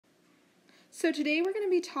So today we're going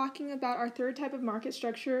to be talking about our third type of market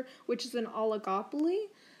structure, which is an oligopoly.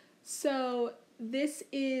 So this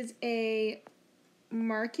is a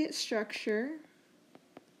market structure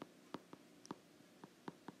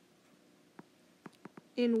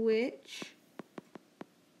in which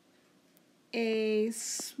a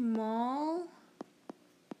small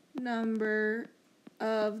number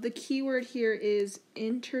of, the keyword here is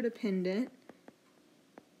interdependent,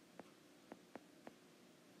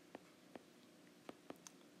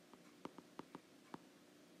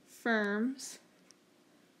 firms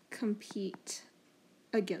compete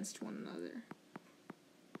against one another.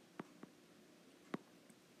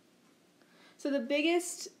 So the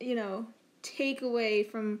biggest, takeaway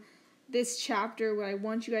from this chapter, what I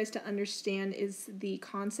want you guys to understand is the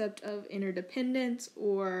concept of interdependence,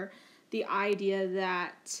 or the idea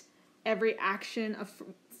that every action a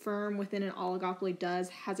firm within an oligopoly does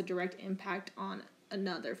has a direct impact on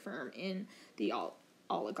another firm in the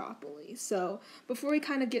oligopoly. So before we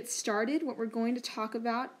kind of get started, what we're going to talk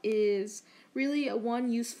about is really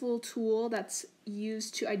one useful tool that's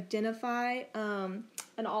used to identify an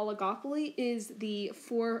oligopoly is the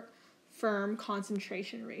four-firm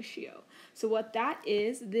concentration ratio. So what that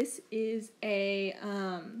is, this is a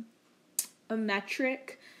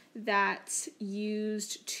metric that's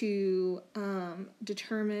used to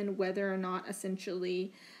determine whether or not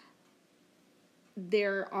essentially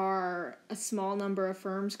there are a small number of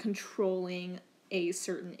firms controlling a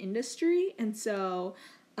certain industry. And so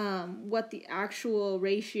what the actual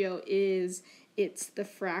ratio is, it's the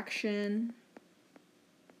fraction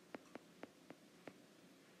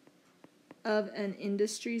of an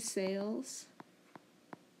industry's sales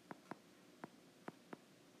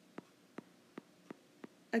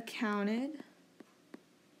accounted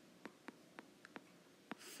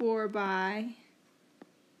for by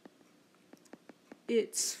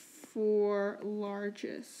its four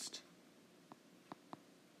largest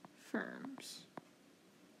firms.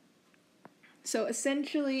 So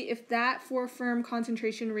essentially, if that four-firm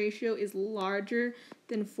concentration ratio is larger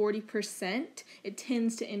than 40%, it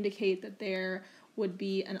tends to indicate that there would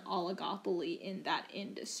be an oligopoly in that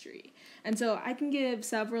industry. And so I can give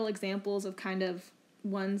several examples of kind of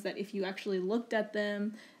ones that if you actually looked at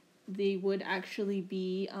them, they would actually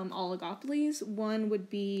be oligopolies. One would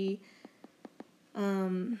be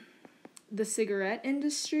the cigarette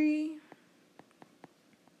industry.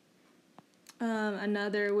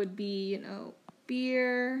 Another would be,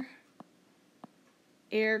 beer,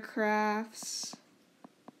 aircrafts,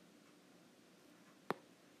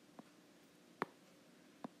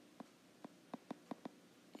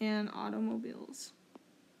 and automobiles.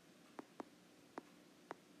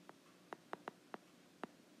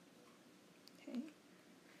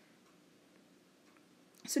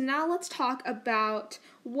 So now let's talk about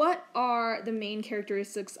what are the main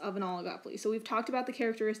characteristics of an oligopoly. So we've talked about the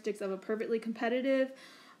characteristics of a perfectly competitive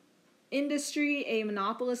industry, a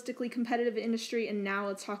monopolistically competitive industry, and now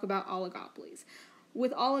let's talk about oligopolies.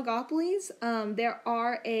 With oligopolies, there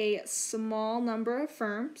are a small number of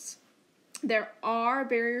firms. There are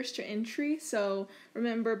barriers to entry. So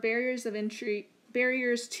remember, barriers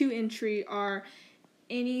to entry are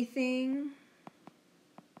anything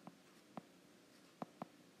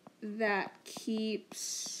that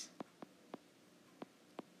keeps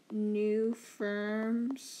new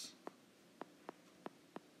firms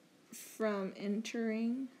from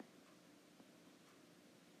entering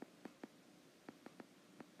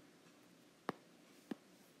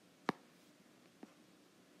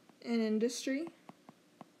an industry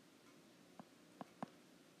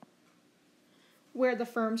where the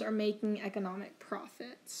firms are making economic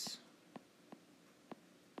profits.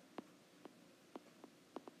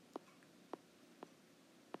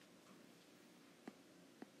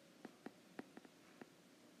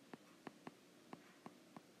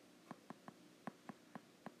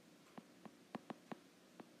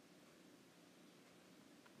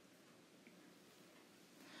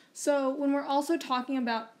 So when we're also talking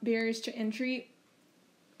about barriers to entry,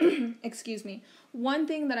 excuse me, one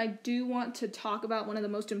thing that I do want to talk about, one of the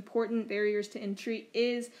most important barriers to entry,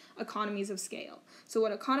 is economies of scale. So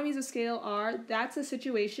what economies of scale are, that's a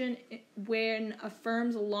situation when a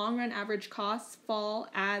firm's long-run average costs fall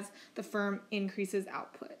as the firm increases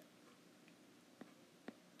output.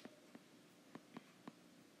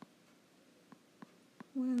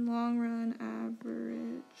 When long-run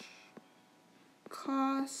average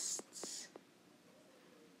costs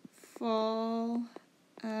fall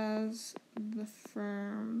as the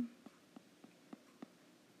firm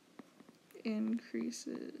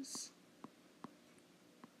increases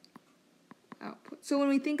output. So when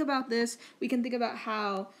we think about this, we can think about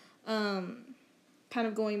how kind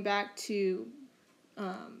of going back to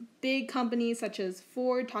big companies such as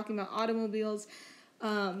Ford, talking about automobiles,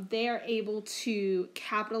 they are able to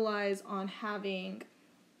capitalize on having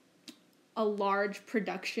a large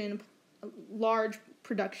production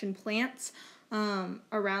plants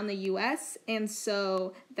around the U.S., and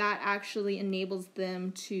so that actually enables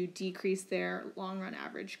them to decrease their long-run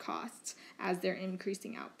average costs as they're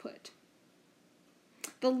increasing output.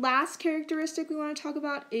 The last characteristic we want to talk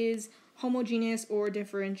about is homogeneous or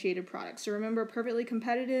differentiated products. So remember, perfectly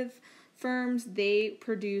competitive firms, they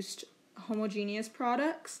produced homogeneous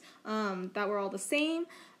products that were all the same.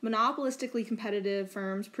 Monopolistically competitive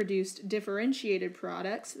firms produced differentiated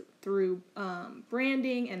products through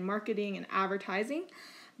branding and marketing and advertising.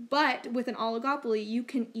 But with an oligopoly, you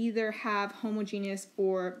can either have homogeneous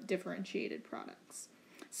or differentiated products.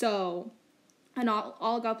 So an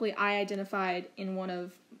oligopoly I identified in one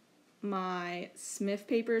of my SMIF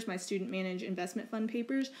papers, my student managed investment fund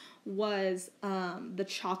papers, was the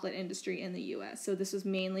chocolate industry in the U.S. So this was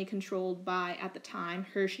mainly controlled by, at the time,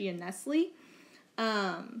 Hershey and Nestle.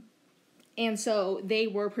 And so they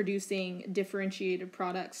were producing differentiated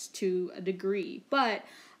products to a degree. But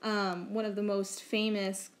one of the most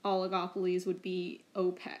famous oligopolies would be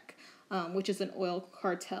OPEC, which is an oil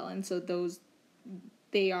cartel. And so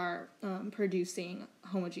they are producing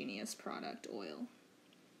homogeneous product oil.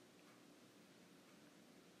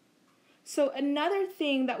 So another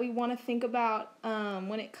thing that we want to think about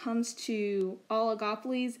when it comes to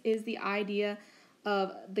oligopolies is the idea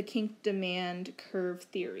of the kink demand curve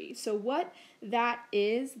theory. So what that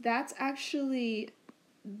is, that's actually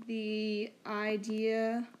the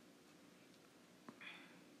idea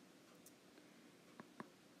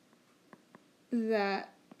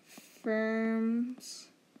that firms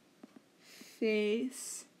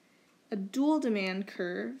face a dual demand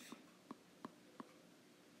curve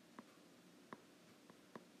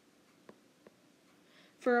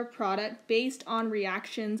for a product based on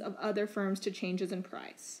reactions of other firms to changes in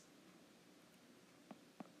price.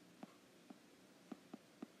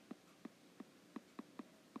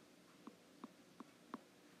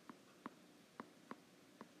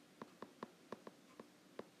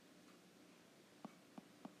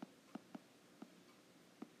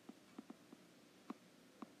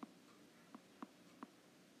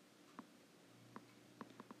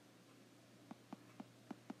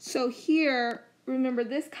 So here, remember,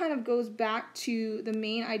 this kind of goes back to the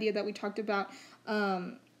main idea that we talked about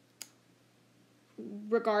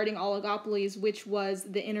regarding oligopolies, which was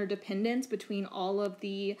the interdependence between all of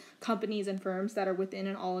the companies and firms that are within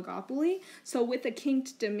an oligopoly. So with a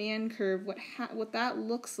kinked demand curve, what that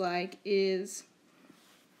looks like is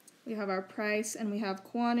we have our price and we have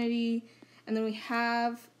quantity, and then we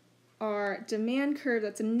have our demand curve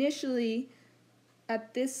that's initially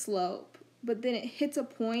at this slope, but then it hits a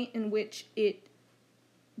point in which it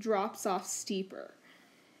drops off steeper.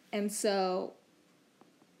 And so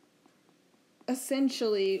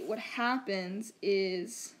essentially what happens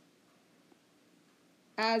is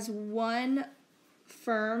as one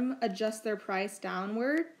firm adjusts their price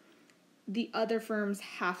downward, the other firms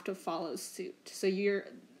have to follow suit. So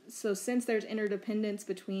since there's interdependence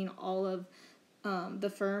between all of the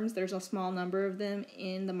firms, there's a small number of them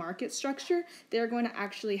in the market structure, they're going to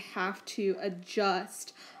actually have to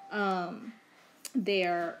adjust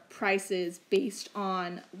their prices based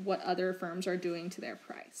on what other firms are doing to their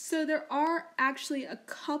price. So there are actually a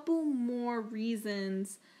couple more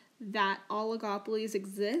reasons that oligopolies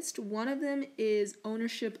exist. One of them is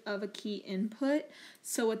ownership of a key input.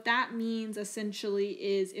 So what that means essentially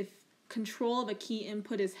is if control of a key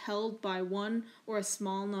input is held by one or a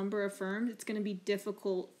small number of firms, it's going to be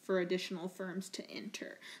difficult for additional firms to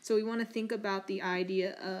enter. So we want to think about the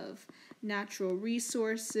idea of natural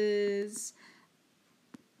resources,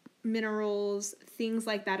 minerals, things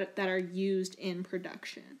like that that are used in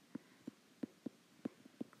production.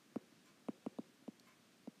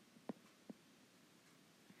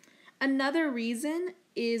 Another reason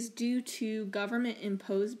is due to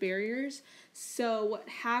government-imposed barriers. So what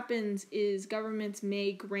happens is governments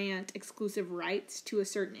may grant exclusive rights to a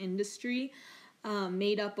certain industry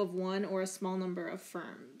made up of one or a small number of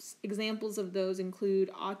firms. Examples of those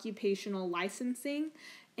include occupational licensing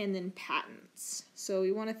and then patents. So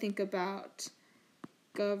we want to think about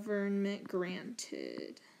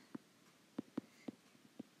government-granted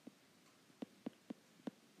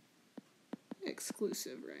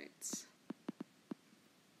exclusive rights.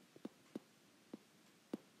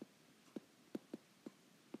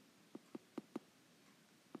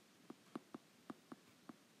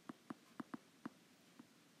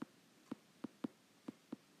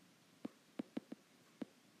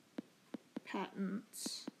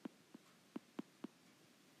 patents,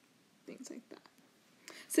 things like that.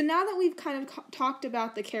 So now that we've kind of talked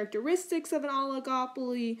about the characteristics of an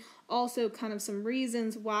oligopoly, also kind of some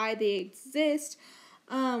reasons why they exist,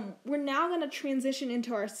 we're now going to transition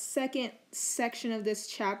into our second section of this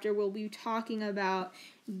chapter. We'll be talking about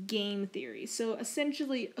game theory. So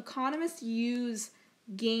essentially, economists use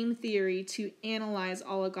game theory to analyze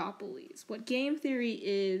oligopolies. What game theory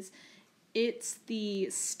is, it's the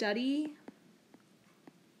study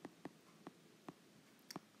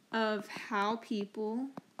of how people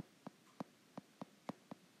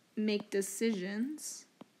make decisions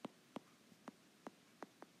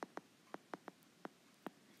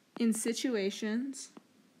in situations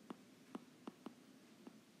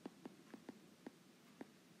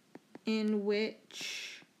in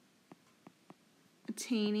which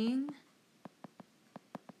attaining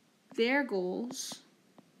their goals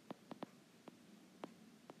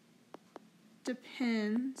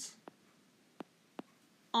depends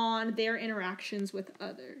on their interactions with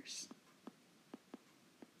others.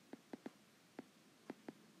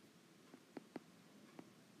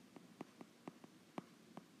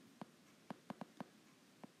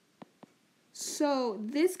 So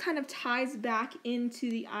this kind of ties back into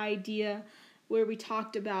the idea where we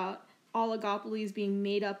talked about oligopolies being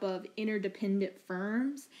made up of interdependent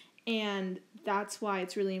firms, and that's why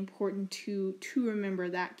it's really important to remember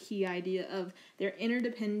that key idea of they're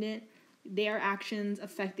interdependent. Their actions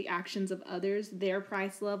affect the actions of others. Their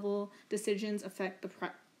price level decisions affect the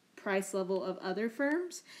price level of other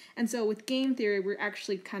firms. And so with game theory, we're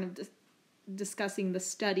actually kind of discussing the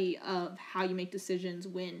study of how you make decisions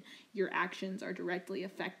when your actions are directly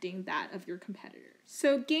affecting that of your competitors.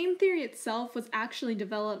 So game theory itself was actually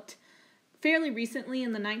developed fairly recently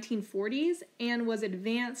in the 1940s and was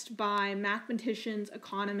advanced by mathematicians,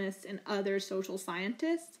 economists, and other social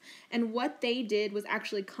scientists. And what they did was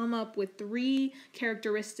actually come up with 3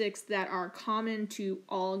 characteristics that are common to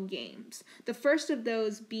all games. The first of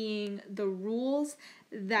those being the rules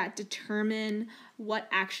that determine what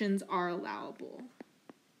actions are allowable.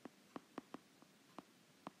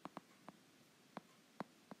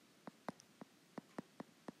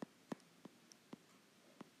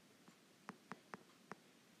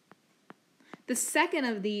 The second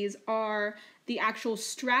of these are the actual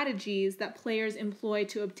strategies that players employ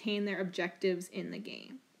to obtain their objectives in the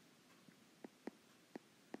game.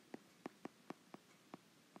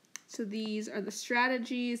 So these are the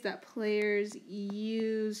strategies that players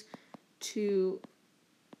use to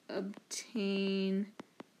obtain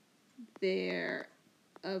their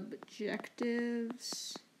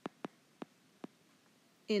objectives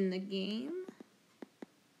in the game.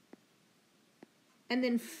 And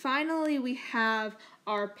then finally, we have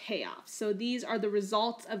our payoffs. So these are the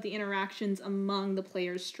results of the interactions among the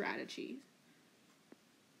players' strategies.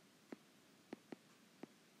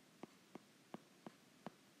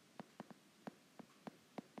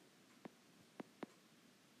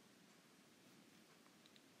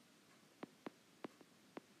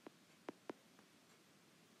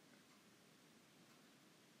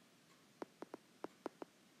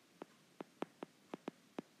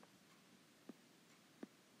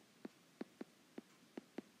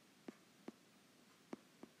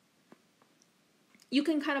 You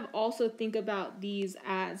can kind of also think about these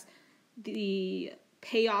as the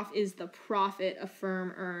payoff is the profit a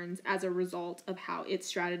firm earns as a result of how its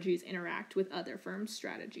strategies interact with other firms'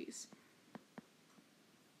 strategies.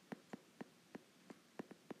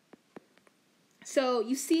 So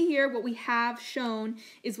you see here what we have shown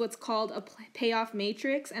is what's called a payoff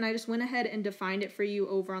matrix, and I just went ahead and defined it for you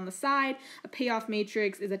over on the side. A payoff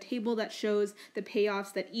matrix is a table that shows the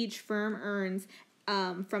payoffs that each firm earns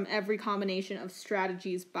from every combination of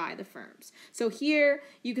strategies by the firms. So here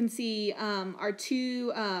you can see our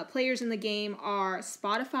 2 players in the game are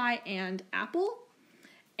Spotify and Apple.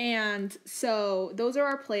 And so those are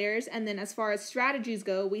our players. And then as far as strategies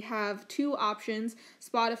go, we have 2 options.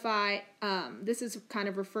 Spotify, this is kind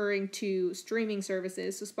of referring to streaming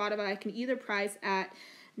services. So Spotify can either price at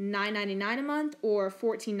 $9.99 a month or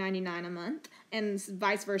 $14.99 a month, and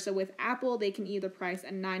vice versa with Apple. They can either price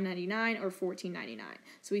at $9.99 or $14.99.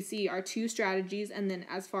 So we see our 2 strategies, and then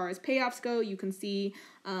as far as payoffs go, you can see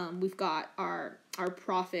we've got our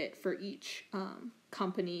profit for each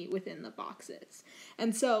company within the boxes.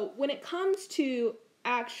 And so when it comes to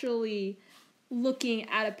actually looking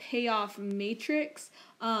at a payoff matrix,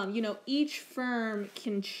 each firm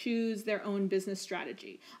can choose their own business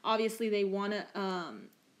strategy. Obviously, they want to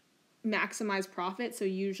maximize profit, so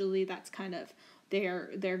usually that's kind of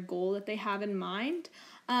their goal that they have in mind.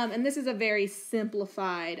 And this is a very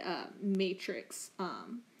simplified matrix.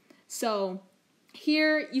 So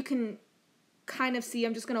here you can kind of see,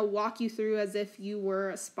 I'm just going to walk you through as if you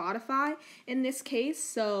were a Spotify in this case.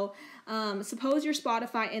 So suppose you're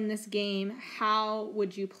Spotify in this game, how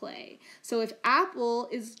would you play? So if Apple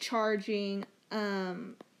is charging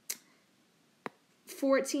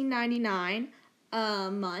 $14.99 a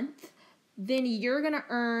month, then you're going to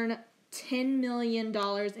earn $10 million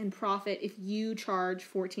in profit if you charge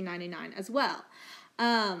 $14.99 as well.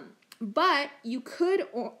 But you could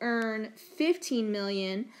earn $15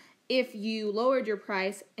 million if you lowered your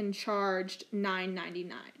price and charged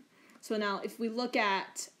 $9.99. So now if we look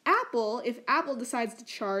at Apple, if Apple decides to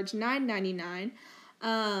charge $9.99,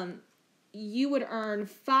 you would earn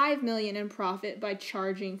 $5 million in profit by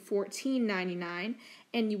charging $14.99,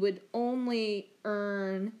 and you would only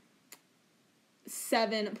earn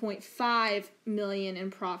 $7.5 million in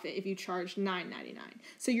profit if you charge $9.99.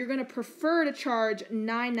 So you're going to prefer to charge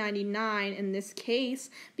 $9.99 in this case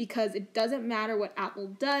because it doesn't matter what Apple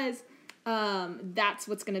does. That's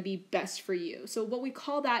what's going to be best for you. So what we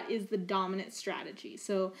call that is the dominant strategy.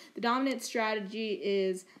 So the dominant strategy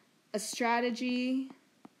is a strategy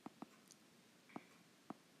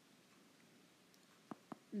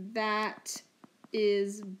that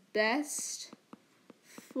is best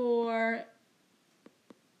for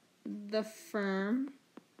the firm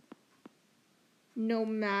no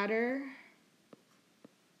matter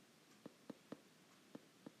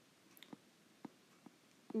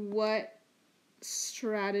what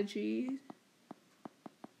strategy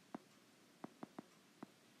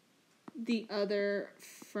the other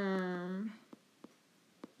firm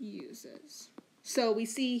uses. So we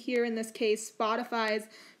see here in this case, Spotify's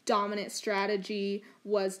dominant strategy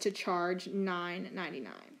was to charge $9.99.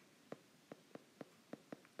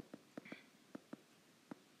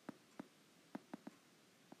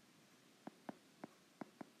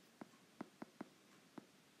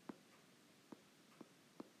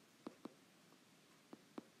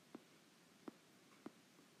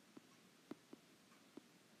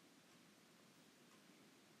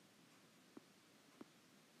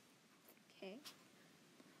 Okay.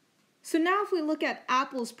 So now if we look at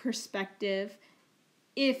Apple's perspective,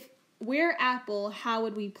 if we're Apple, how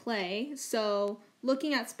would we play? So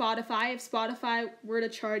looking at Spotify, if Spotify were to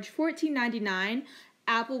charge $14.99,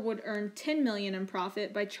 Apple would earn $10 million in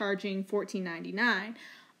profit by charging $14.99.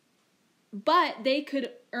 But they could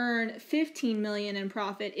earn $15 million in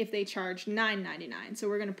profit if they charge $9.99. So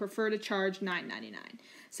we're going to prefer to charge $9.99.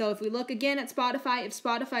 So if we look again at Spotify, if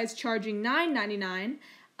Spotify is charging $9.99,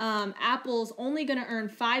 Apple's only going to earn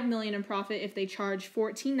 $5 million in profit if they charge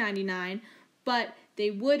 $14.99, but they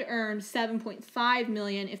would earn $7.5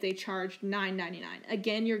 million if they charged $9.99.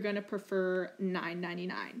 Again, you're going to prefer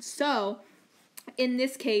 $9.99. So in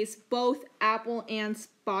this case, both Apple and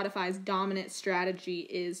Spotify's dominant strategy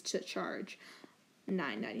is to charge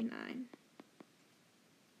 $9.99.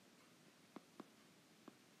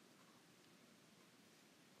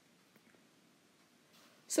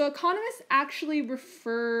 So economists actually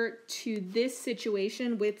refer to this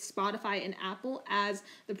situation with Spotify and Apple as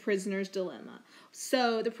the prisoner's dilemma.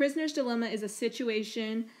 So the prisoner's dilemma is a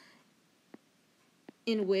situation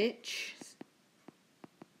in which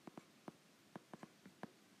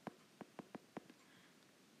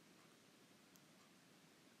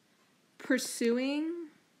pursuing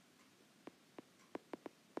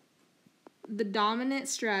the dominant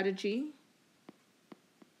strategy,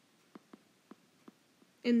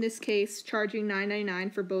 in this case charging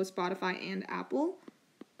 $9.99 for both Spotify and Apple,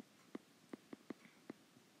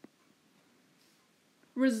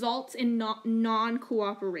 results in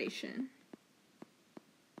non-cooperation.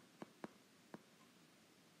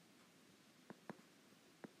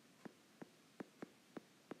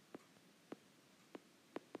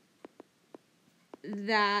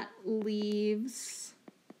 That leaves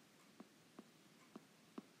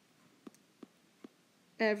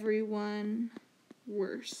everyone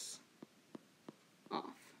worse off.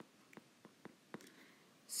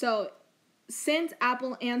 So since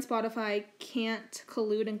Apple and Spotify can't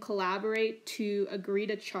collude and collaborate to agree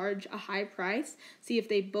to charge a high price, see if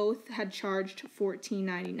they both had charged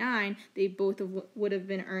 $14.99, they both would have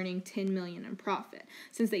been earning $10 million in profit.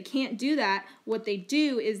 Since they can't do that, what they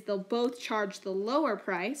do is they'll both charge the lower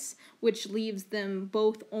price, which leaves them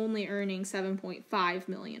both only earning $7.5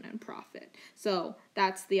 million in profit. So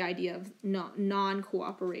that's the idea of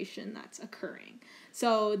non-cooperation that's occurring.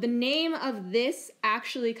 So the name of this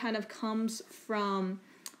actually kind of comes from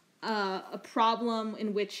a problem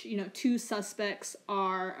in which, you know, two suspects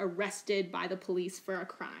are arrested by the police for a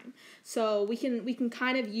crime. So we can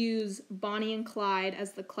kind of use Bonnie and Clyde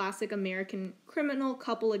as the classic American criminal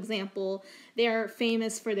couple example. They're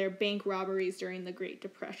famous for their bank robberies during the Great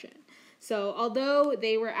Depression. So although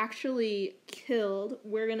they were actually killed,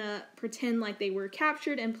 we're going to pretend like they were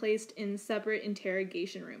captured and placed in separate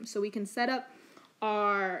interrogation rooms. So we can set up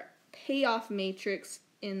our payoff matrix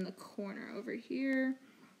in the corner over here.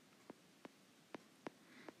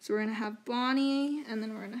 So we're going to have Bonnie, and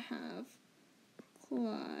then we're going to have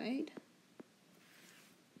Clyde.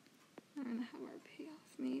 We're going to have our payoff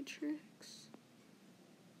matrix.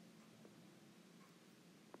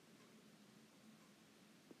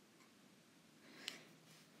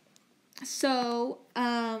 So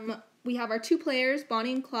we have our two players,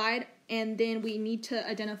 Bonnie and Clyde, and then we need to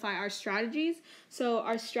identify our strategies. So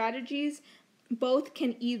our strategies both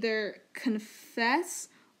can either confess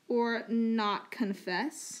or not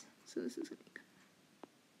confess. So this is going to be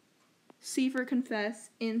C for confess,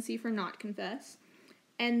 NC for not confess.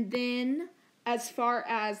 And then as far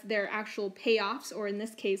as their actual payoffs, or in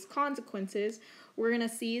this case consequences, we're going to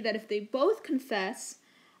see that if they both confess,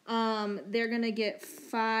 they're going to get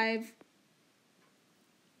 5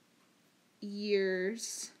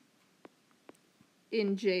 years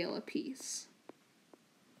in jail apiece.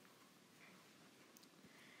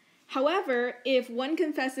 However, if one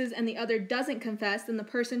confesses and the other doesn't confess, then the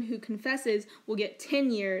person who confesses will get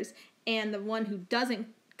 10 years, and the one who doesn't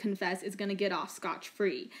confess is going to get off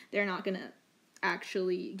scotch-free. They're not going to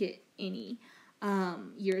actually get any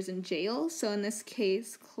years in jail. So in this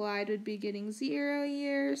case, Clyde would be getting 0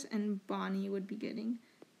 years, and Bonnie would be getting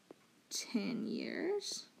 10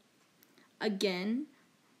 years. Again,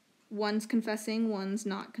 one's confessing, one's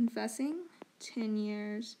not confessing. 10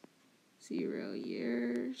 years, 0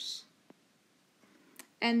 years.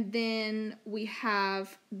 And then we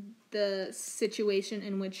have the situation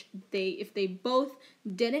in which if they both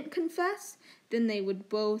didn't confess, then they would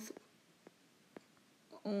both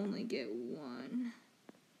only get 1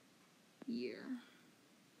 year.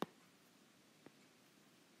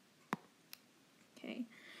 Okay,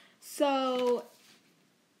 so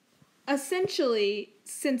essentially,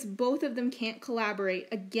 since both of them can't collaborate,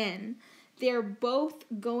 again, they're both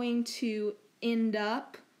going to end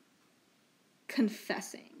up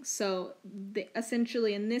confessing. So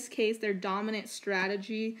essentially, in this case, their dominant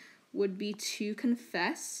strategy would be to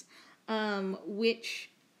confess, which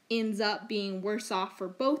ends up being worse off for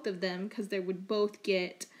both of them because they would both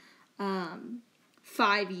get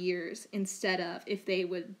 5 years instead of, if they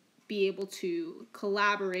would be able to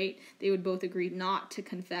collaborate, they would both agree not to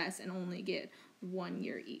confess and only get 1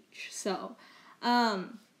 year each. So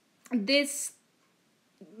this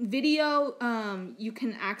video you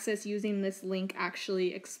can access using this link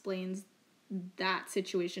actually explains that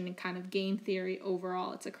situation and kind of game theory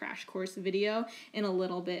overall. It's a crash course video in a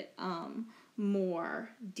little bit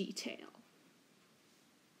more detail.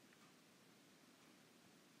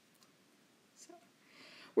 So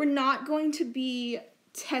we're not going to be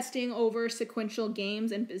testing over sequential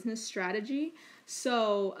games and business strategy.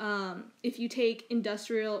 So if you take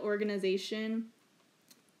industrial organization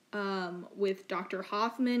with Dr.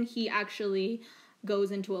 Hoffman, he actually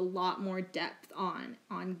goes into a lot more depth on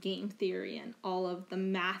game theory and all of the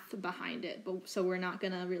math behind it. So we're not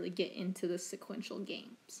going to really get into the sequential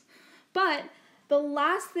games. But the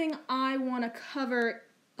last thing I want to cover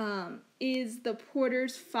is the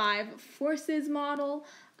Porter's 5 forces model.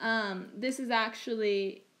 This is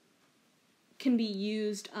actually can be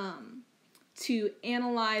used to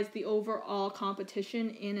analyze the overall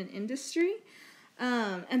competition in an industry.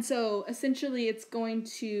 And so essentially it's going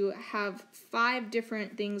to have 5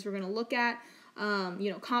 different things we're going to look at.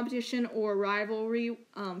 Competition or rivalry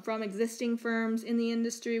from existing firms in the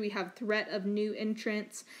industry. We have threat of new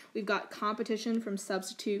entrants. We've got competition from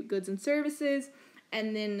substitute goods and services.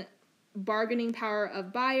 And then bargaining power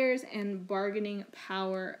of buyers and bargaining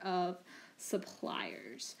power of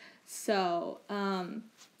suppliers. So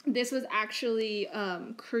this was actually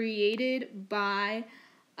created by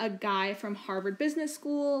a guy from Harvard Business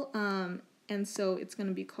School, and so it's going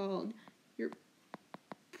to be called your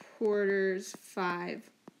Porter's 5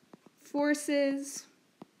 forces.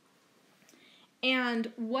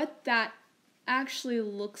 And what that actually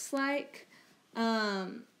looks like,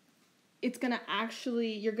 it's going to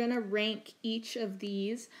actually, you're going to rank each of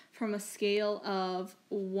these from a scale of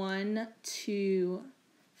 1 to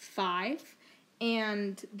 5,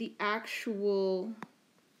 and the actual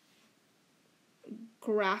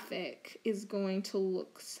graphic is going to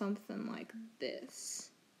look something like this.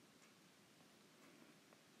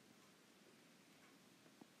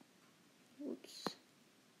 oops.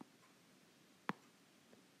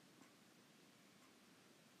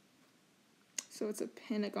 So it's a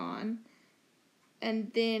pentagon.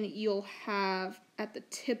 And then you'll have, at the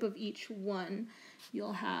tip of each one,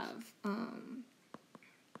 you'll have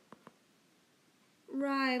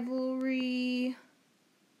rivalry,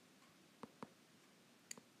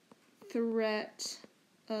 threat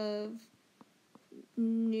of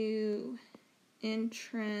new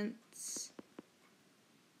entrants,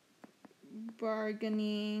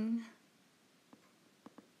 bargaining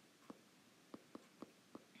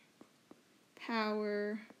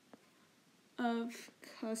power of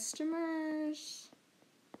customers,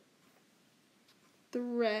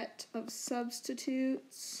 threat of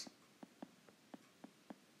substitutes,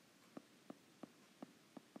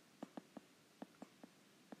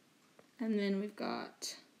 and then we've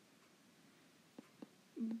got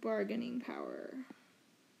bargaining power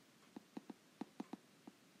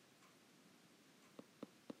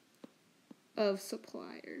of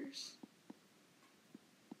suppliers.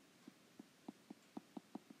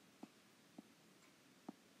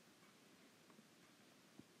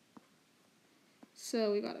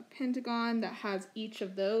 So we got a pentagon that has each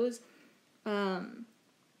of those 5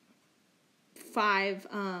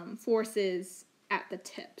 forces at the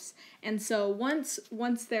tips. And so once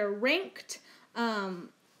they're ranked,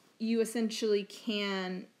 you essentially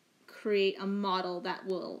can create a model that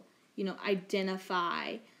will,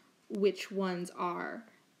 identify which ones are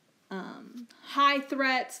high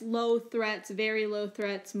threats, low threats, very low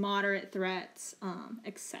threats, moderate threats,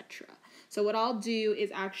 etc. So what I'll do is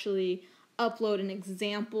actually upload an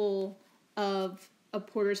example of a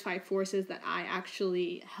Porter's 5 forces that I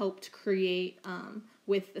actually helped create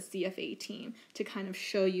with the CFA team to kind of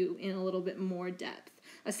show you in a little bit more depth.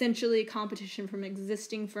 Essentially, competition from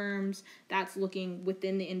existing firms, that's looking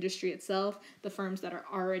within the industry itself, the firms that are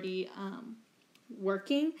already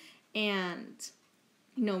working and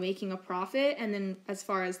making a profit. And then as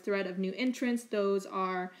far as threat of new entrants, those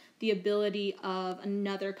are the ability of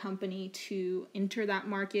another company to enter that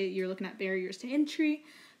market. You're looking at barriers to entry,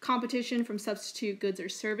 competition from substitute goods or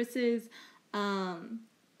services.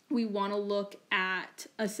 We want to look at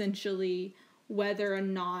essentially whether or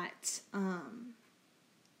not,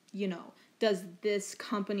 does this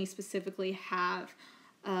company specifically have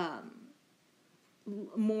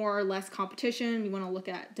more or less competition. You want to look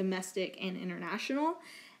at domestic and international.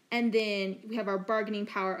 And then we have our bargaining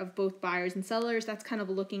power of both buyers and sellers. That's kind of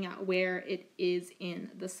looking at where it is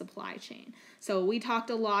in the supply chain. So we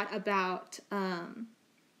talked a lot about,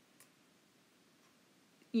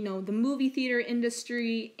 the movie theater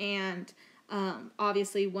industry, and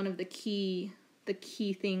obviously one of the key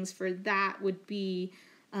things for that would be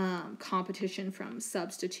competition from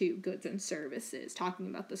substitute goods and services, talking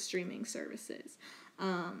about the streaming services.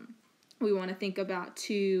 We want to think about,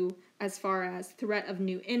 too, as far as threat of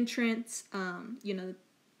new entrants.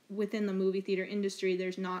 Within the movie theater industry,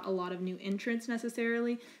 there's not a lot of new entrants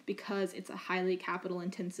necessarily because it's a highly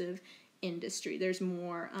capital-intensive industry. There's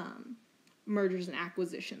more mergers and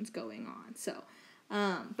acquisitions going on. So,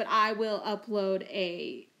 but I will upload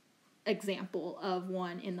a example of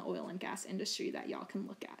one in the oil and gas industry that y'all can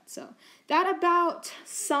look at. So that about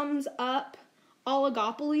sums up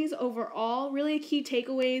oligopolies overall. Really key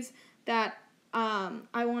takeaways that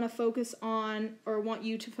I want to focus on, or want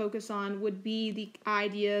you to focus on, would be the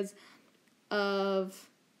ideas of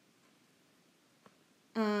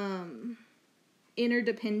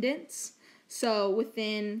interdependence. So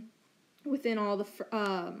within all the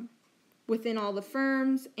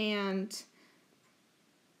firms, and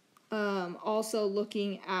also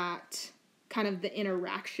looking at kind of the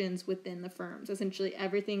interactions within the firms. Essentially,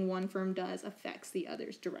 everything one firm does affects the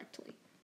others directly.